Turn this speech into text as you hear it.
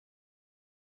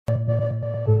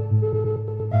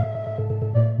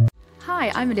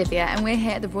Hi, I'm Olivia and we're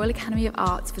here at the Royal Academy of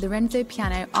Arts for the Renzo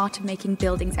Piano Art of Making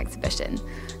Buildings exhibition.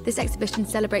 This exhibition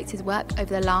celebrates his work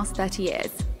over the last 30 years.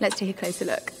 Let's take a closer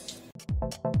look.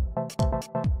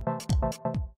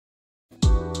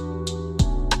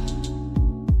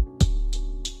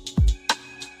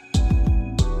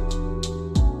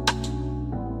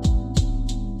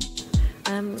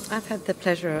 I've had the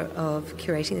pleasure of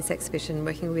curating this exhibition,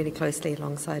 working really closely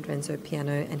alongside Renzo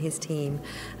Piano and his team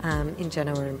in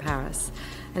Genoa and Paris.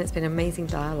 And it's been an amazing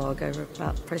dialogue over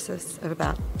a process of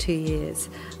about 2 years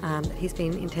that he's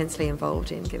been intensely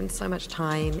involved in, given so much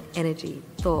time, energy,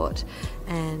 thought,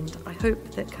 and I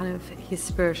hope that kind of his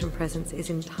spirit and presence is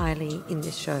entirely in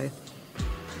this show.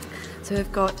 So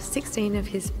we've got 16 of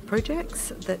his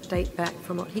projects that date back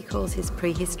from what he calls his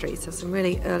prehistory, so some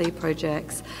really early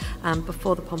projects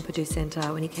before the Pompidou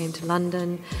Centre, when he came to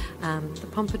London, the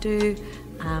Pompidou,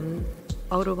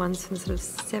 older ones from sort of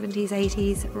 70s,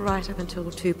 80s, right up until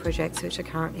 2 projects which are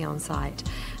currently on site,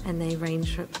 and they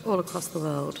range all across the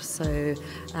world. So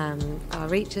our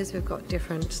reaches, we've got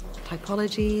different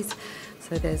typologies.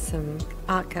 So there's some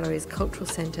art galleries, cultural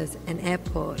centres, an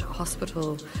airport, a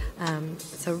hospital,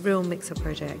 so a real mix of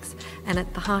projects. And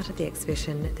at the heart of the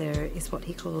exhibition there is what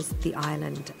he calls the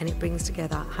island, and it brings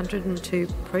together 102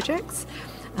 projects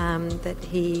that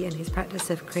he and his practice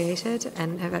have created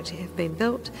and have been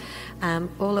built,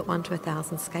 all at 1 to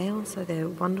 1,000 scale. So they're a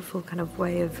wonderful kind of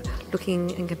way of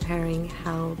looking and comparing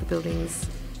how the buildings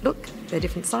look. They're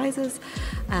different sizes,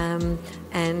 and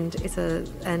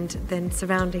then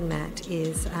surrounding that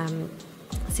is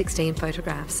 16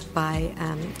 photographs by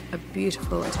a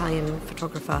beautiful Italian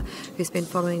photographer who's been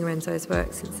following Renzo's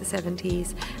work since the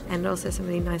 70s, and also some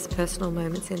really nice personal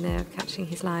moments in there capturing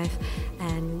his life,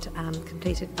 and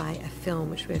completed by a film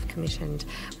which we've commissioned,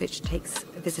 which takes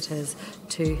visitors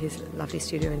to his lovely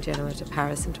studio in Genoa, to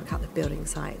Paris, and to a couple of building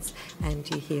sites, and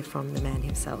you hear from the man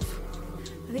himself.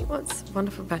 I think what's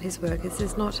wonderful about his work is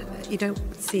you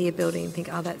don't see a building and think,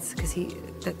 oh, that's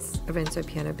a Renzo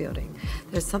Piano building.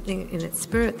 There's something in its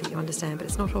spirit that you understand, but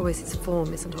it's not always, his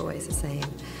form isn't always the same.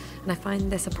 And I find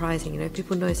they're surprising.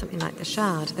 People know something like the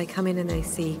Shard. They come in and they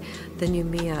see the new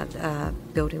Mia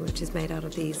building, which is made out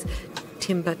of these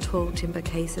tall timber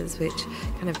cases which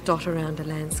kind of dot around a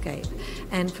landscape.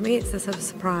 And for me it's a sort of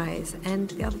surprise. And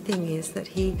the other thing is that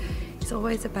he's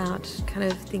always about kind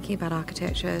of thinking about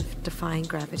architecture, defying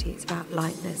gravity. It's about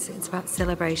lightness. It's about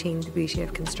celebrating the beauty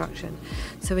of construction.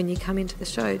 So when you come into the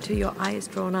show, too, your eye is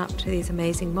drawn up to these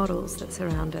amazing models that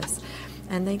surround us.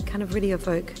 And they kind of really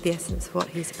evoke the essence of what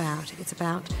he's about. It's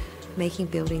about making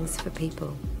buildings for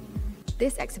people.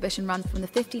 This exhibition runs from the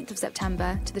 15th of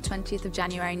September to the 20th of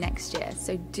January next year,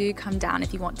 so do come down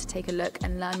if you want to take a look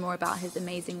and learn more about his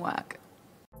amazing work.